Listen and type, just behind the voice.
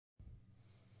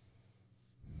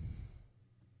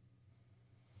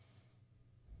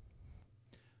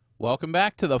Welcome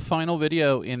back to the final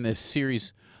video in this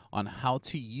series on how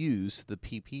to use the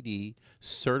PPD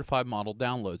Certified Model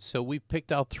download. So we've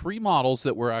picked out 3 models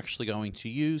that we're actually going to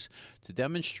use to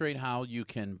demonstrate how you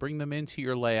can bring them into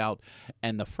your layout.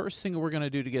 And the first thing we're going to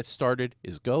do to get started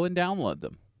is go and download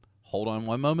them. Hold on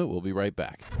one moment, we'll be right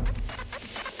back.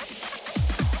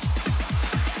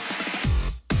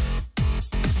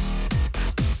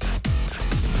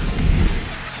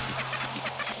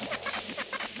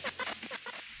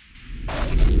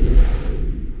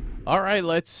 All right,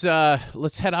 let's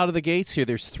head out of the gates here.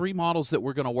 There's 3 models that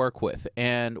we're going to work with,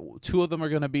 and 2 of them are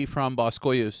going to be from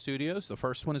Boscoyo Studios. The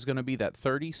first one is going to be that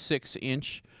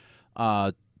 36-inch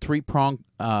 3-prong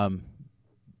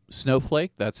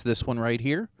snowflake. That's this one right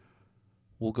here.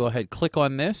 We'll go ahead, click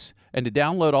on this, and to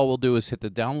download, all we'll do is hit the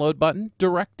download button,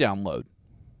 direct download.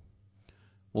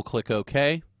 We'll click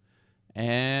OK,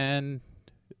 and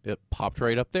it popped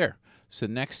right up there. So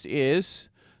next is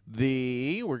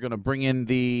we're going to bring in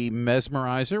the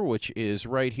mesmerizer, which is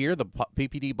right here, the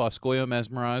PPD Boscoyo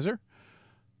mesmerizer.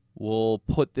 We'll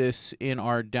put this in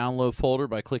our download folder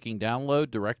by clicking download,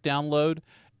 direct download,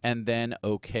 and then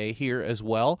OK here as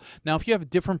well. Now, if you have a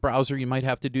different browser, you might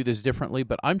have to do this differently,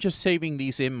 but I'm just saving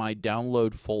these in my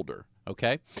download folder.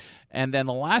 Okay, and then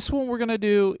the last one we're going to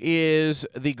do is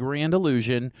the Grand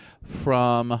Illusion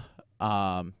from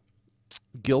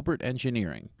Gilbert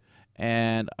Engineering.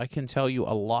 And I can tell you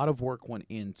a lot of work went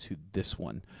into this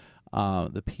one.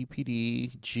 The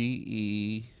PPD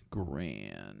GE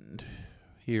Grand.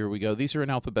 Here we go. These are in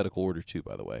alphabetical order too,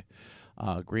 by the way.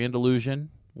 Grand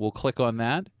Illusion. We'll click on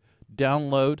that.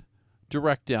 Download,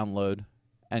 direct download,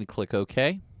 and click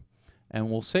OK.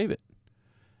 And we'll save it.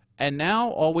 And now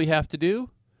all we have to do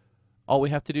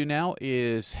now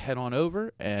is head on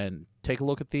over and take a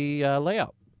look at the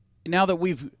layout. Now that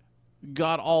we've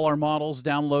got all our models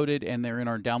downloaded and they're in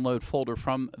our download folder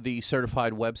from the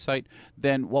certified website,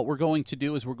 then what we're going to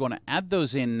do is we're going to add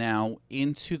those in now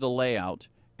into the layout.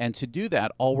 And to do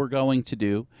that, all we're going to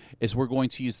do is we're going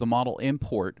to use the model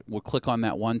import. We'll click on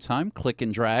that one time, click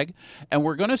and drag, and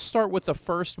we're going to start with the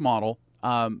first model.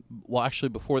 Well, actually,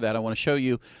 before that, I want to show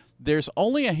you there's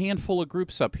only a handful of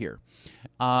groups up here.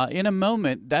 In a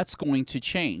moment, that's going to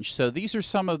change. So these are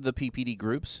some of the PPD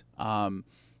groups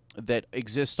that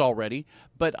exist already,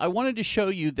 but I wanted to show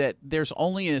you that there's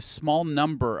only a small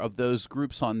number of those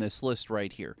groups on this list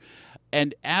right here.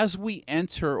 And as we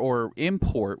enter or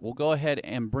import, we'll go ahead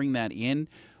and bring that in.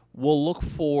 We'll look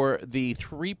for the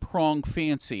 3-prong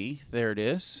fancy, there it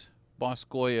is,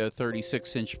 Boscoyo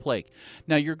 36-inch flake.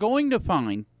 Now you're going to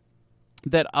find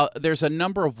that there's a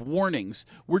number of warnings.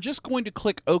 We're just going to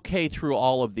click OK through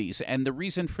all of these. And the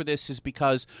reason for this is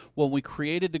because when we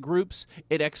created the groups,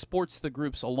 it exports the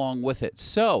groups along with it.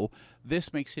 So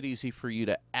this makes it easy for you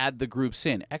to add the groups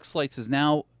in. xLights is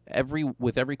now,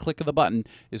 with every click of the button,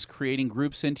 is creating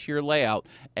groups into your layout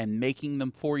and making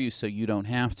them for you so you don't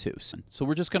have to. So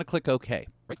we're just going to click OK.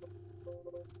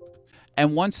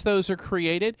 And once those are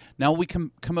created, now we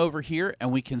can come over here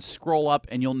and we can scroll up,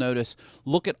 and you'll notice,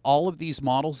 look at all of these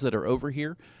models that are over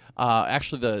here.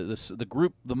 Actually,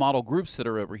 the model groups that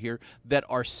are over here that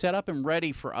are set up and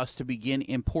ready for us to begin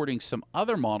importing some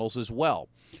other models as well.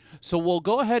 So we'll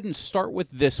go ahead and start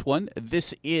with this one.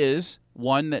 This is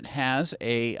one that has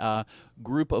a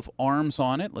group of arms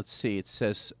on it. Let's see, it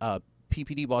says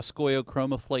PPD Boscoyo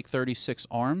Chroma Flake 36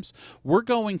 arms. We're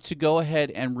going to go ahead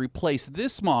and replace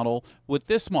this model with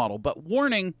this model. But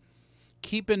warning,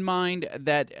 keep in mind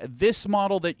that this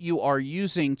model that you are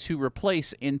using to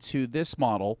replace into this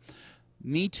model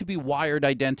need to be wired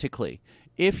identically.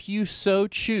 If you so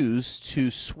choose to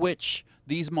switch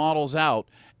these models out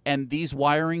and these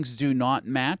wirings do not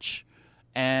match,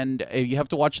 and you have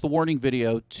to watch the warning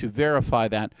video to verify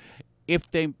that, if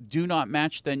they do not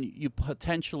match, then you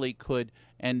potentially could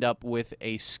end up with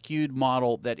a skewed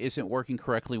model that isn't working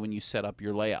correctly when you set up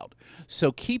your layout.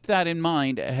 So keep that in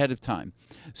mind ahead of time.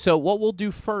 So what we'll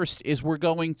do first is we're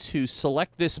going to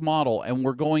select this model, and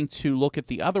we're going to look at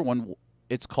the other one.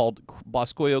 It's called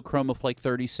Boscoyo Chroma Flake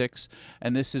 36,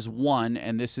 and this is 1,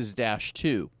 and this is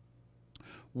 -2.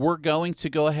 We're going to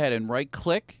go ahead and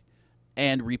right-click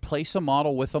and replace a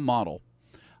model with a model.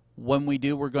 When we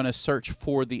do, we're going to search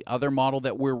for the other model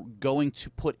that we're going to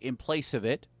put in place of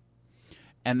it,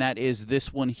 and that is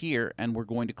this one here, and we're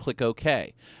going to click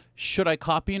OK. Should I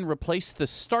copy and replace the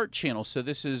start channel? So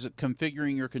this is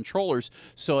configuring your controllers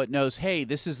so it knows, hey,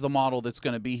 this is the model that's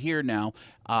going to be here now.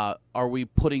 Are we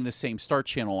putting the same start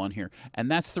channel on here?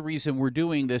 And that's the reason we're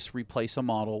doing this, replace a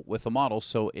model with a model,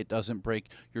 so it doesn't break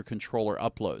your controller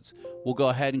uploads. We'll go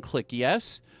ahead and click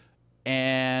yes.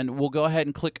 And we'll go ahead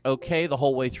and click OK the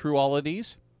whole way through all of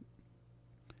these.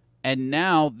 And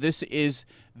now this is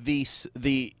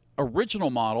the original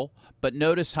model, but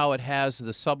notice how it has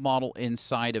the submodel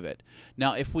inside of it.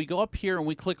 Now, if we go up here and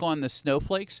we click on the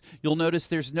snowflakes, you'll notice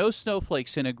there's no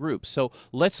snowflakes in a group. So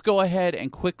let's go ahead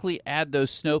and quickly add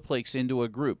those snowflakes into a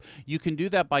group. You can do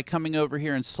that by coming over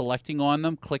here and selecting on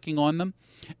them, clicking on them,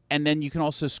 and then you can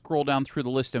also scroll down through the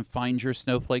list and find your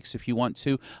snowflakes if you want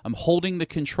to. I'm holding the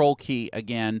control key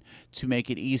again to make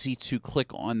it easy to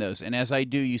click on those. And as I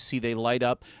do, you see they light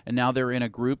up, and now they're in a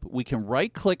group. We can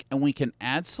right-click and we can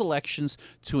add selections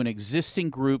to an existing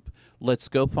group. Let's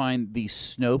go find the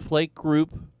snowflake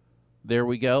group. There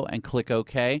we go, and click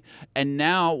OK. And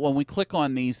now when we click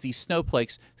on these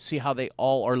snowflakes, see how they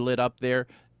all are lit up there?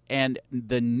 And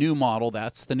the new model,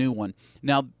 that's the new one.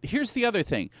 Now, here's the other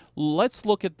thing. Let's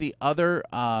look at the other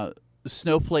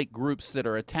snowflake groups that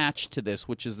are attached to this,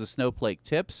 which is the snowflake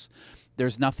tips.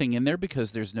 There's nothing in there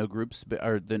because there's no groups,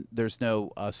 or there's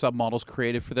no submodels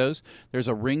created for those. There's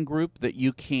a ring group that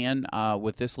you can,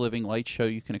 with this living light show,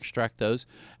 you can extract those.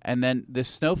 And then the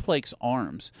snowflake's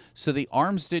arms. So the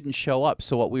arms didn't show up.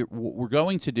 So what we're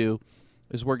going to do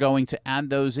is we're going to add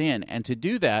those in. And to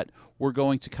do that, we're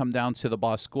going to come down to the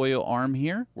Boscoyo arm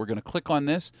here. We're going to click on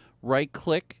this,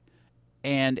 right-click,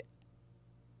 and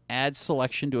add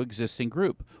selection to existing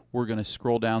group. We're going to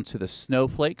scroll down to the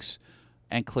snowflakes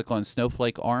and click on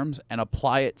snowflake arms and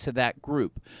apply it to that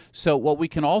group. So what we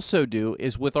can also do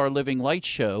is with our living light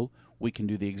show, we can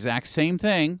do the exact same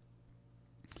thing.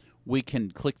 We can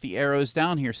click the arrows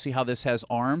down here. See how this has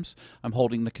arms? I'm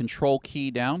holding the control key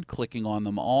down, clicking on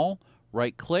them all.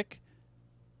 Right-click,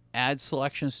 add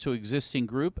selections to existing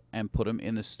group, and put them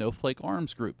in the snowflake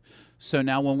arms group. So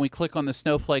now when we click on the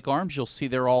snowflake arms, you'll see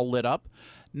they're all lit up.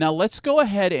 Now let's go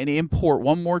ahead and import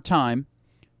one more time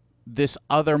this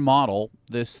other model,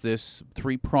 this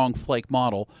three-prong flake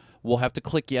model. We'll have to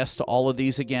click yes to all of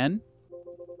these again.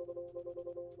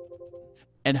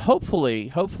 And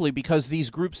hopefully, because these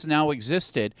groups now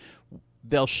existed,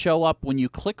 they'll show up when you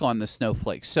click on the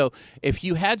snowflakes. So if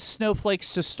you had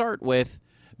snowflakes to start with,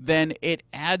 then it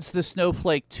adds the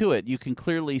snowflake to it. You can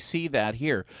clearly see that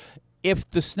here. If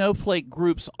the snowflake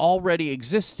groups already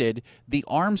existed, the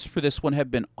arms for this one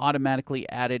have been automatically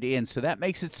added in. So that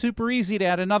makes it super easy to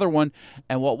add another one.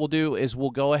 And what we'll do is we'll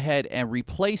go ahead and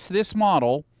replace this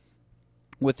model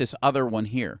with this other one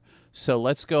here. So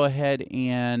let's go ahead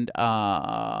and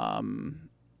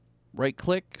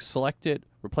right-click, select it,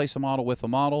 replace a model with a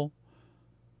model,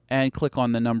 and click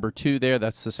on the number 2 there.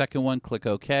 That's the second one. Click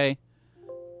OK.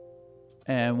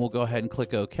 And we'll go ahead and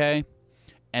click OK.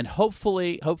 And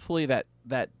hopefully that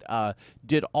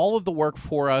did all of the work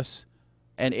for us.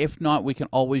 And if not, we can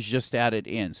always just add it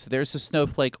in. So there's the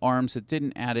snowflake arms. It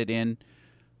didn't add it in,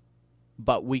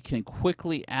 but we can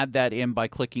quickly add that in by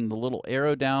clicking the little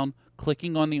arrow down,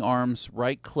 clicking on the arms,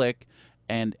 right-click,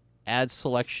 and add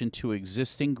selection to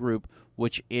existing group,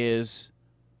 which is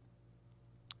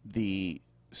the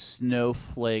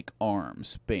snowflake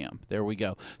arms. Bam, there we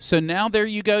go. So now there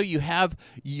you go. You have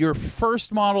your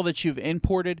first model that you've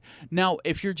imported. Now,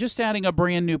 if you're just adding a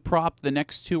brand new prop, the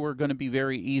next two are going to be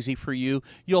very easy for you.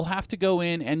 You'll have to go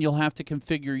in and you'll have to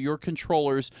configure your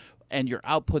controllers and your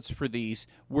outputs for these.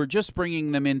 We're just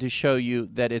bringing them in to show you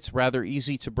that it's rather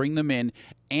easy to bring them in,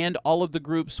 and all of the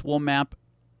groups will map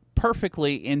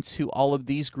perfectly into all of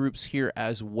these groups here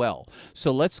as well.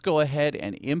 So let's go ahead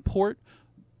and import.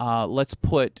 Let's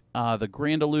put the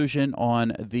Grand Illusion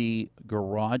on the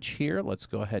garage here. Let's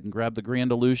go ahead and grab the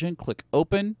Grand Illusion, click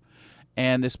Open,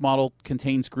 and this model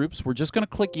contains groups. We're just going to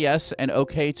click Yes and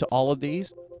OK to all of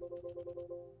these.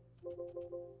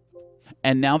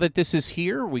 And now that this is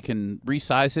here, we can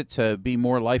resize it to be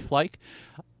more lifelike.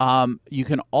 You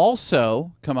can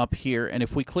also come up here, and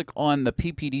if we click on the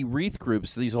PPD wreath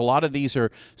groups, a lot of these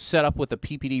are set up with the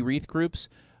PPD wreath groups.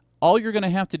 All you're going to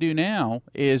have to do now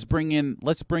is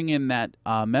let's bring in that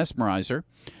mesmerizer,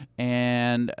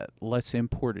 and let's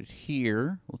import it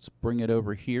here. Let's bring it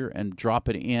over here and drop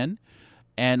it in,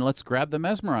 and let's grab the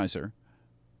mesmerizer.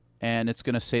 And it's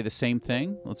going to say the same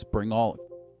thing. Let's bring all.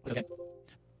 Okay.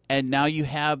 And now you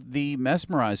have the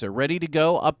mesmerizer ready to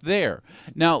go up there.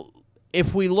 Now,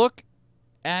 if we look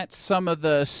at some of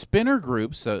the spinner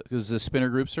groups, because the spinner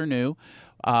groups are new,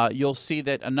 you'll see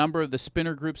that a number of the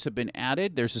spinner groups have been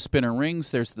added. There's the spinner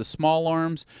rings, there's the small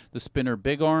arms, the spinner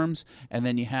big arms, and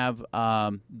then you have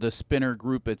the spinner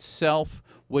group itself,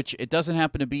 which it doesn't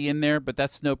happen to be in there, but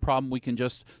that's no problem. We can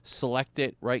just select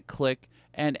it, right-click,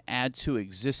 and add to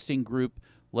existing group.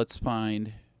 Let's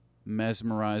find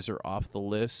mesmerizer off the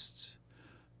list.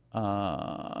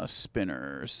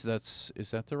 Spinners.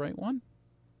 Is that the right one?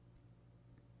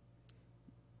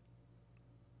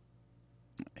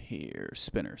 here?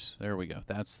 Spinners. There we go.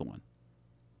 That's the one.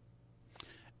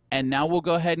 And now we'll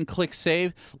go ahead and click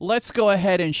Save. Let's go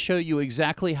ahead and show you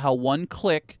exactly how one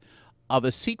click of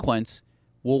a sequence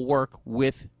will work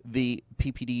with the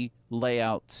PPD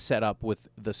layout set up with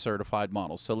the certified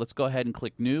model. So let's go ahead and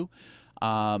click New.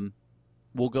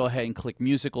 We'll go ahead and click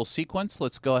Musical Sequence.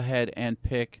 Let's go ahead and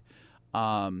pick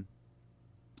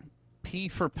P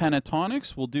for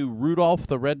Pentatonics. We'll do Rudolph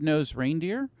the Red-Nosed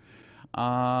Reindeer.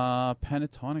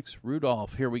 Pentatonics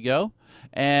Rudolph. Here we go.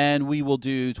 And we will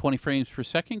do 20 frames per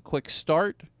second. Quick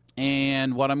start.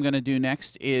 And what I'm going to do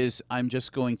next is I'm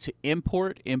just going to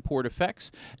import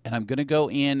effects, and I'm going to go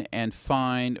in and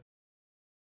find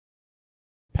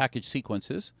package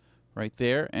sequences right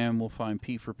there, and we'll find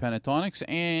P for Pentatonics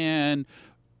and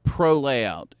Pro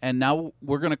Layout. And now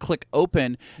we're going to click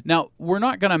Open. Now, we're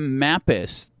not going to map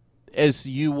this as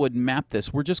you would map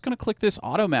this. We're just going to click this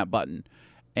Auto Map button.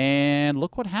 And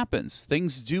look what happens.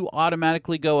 Things do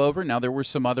automatically go over. Now, there were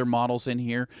some other models in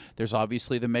here. There's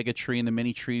obviously the mega tree and the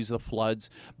mini trees, the floods.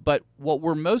 But what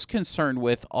we're most concerned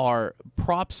with are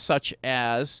props such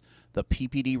as the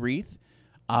PPD wreath.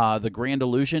 The Grand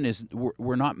Illusion is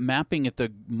we're not mapping at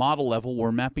the model level.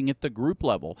 We're mapping at the group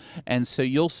level. And so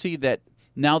you'll see that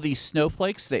now these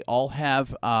snowflakes, they all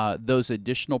have those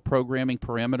additional programming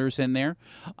parameters in there.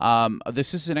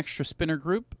 This is an extra spinner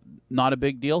group. Not a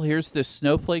big deal. Here's the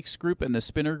snowflakes group and the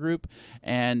spinner group,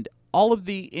 and all of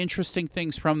the interesting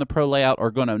things from the Pro Layout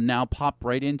are going to now pop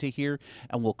right into here,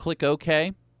 and we'll click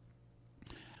OK.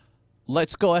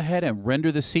 Let's go ahead and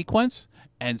render the sequence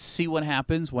and see what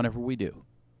happens whenever we do.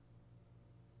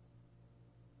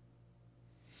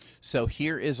 So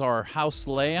here is our house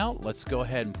layout. Let's go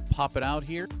ahead and pop it out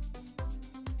here.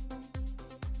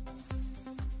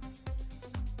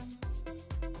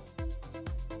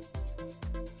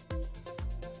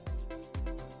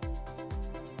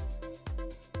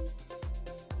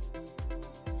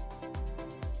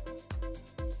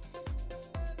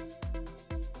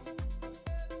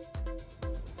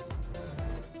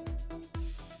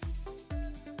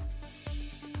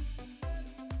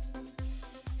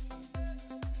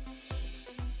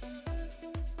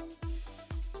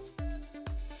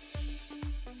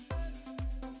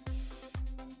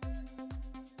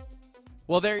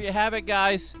 Well, there you have it,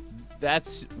 guys.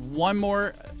 That's one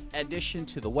more addition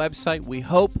to the website. We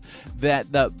hope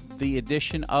that the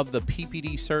addition of the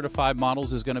PPD certified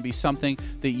models is going to be something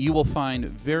that you will find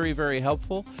very, very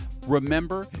helpful.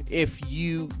 Remember, if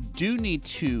you do need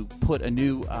to put a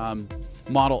new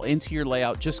model into your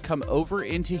layout, just come over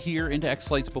into here into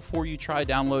xLights before you try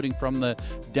downloading from the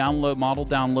download model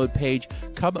download page.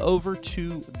 Come over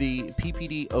to the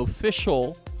PPD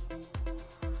official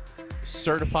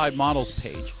certified models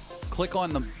page. Click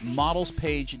on the models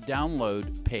page,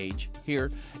 download page here,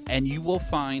 and you will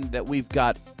find that we've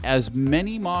got as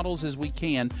many models as we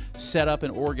can set up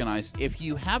and organized. If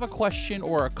you have a question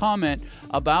or a comment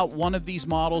about one of these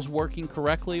models working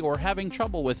correctly or having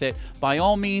trouble with it, by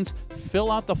all means,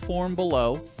 fill out the form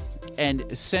below and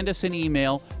send us an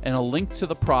email and a link to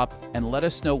the prop and let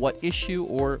us know what issue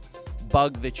or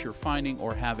bug that you're finding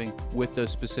or having with those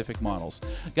specific models.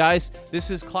 Guys, this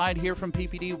is Clyde here from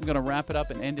PPD. We're going to wrap it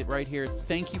up and end it right here.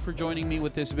 Thank you for joining me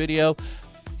with this video.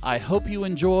 I hope you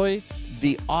enjoy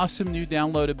the awesome new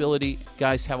downloadability.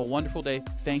 Guys, have a wonderful day.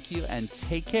 Thank you and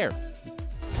take care.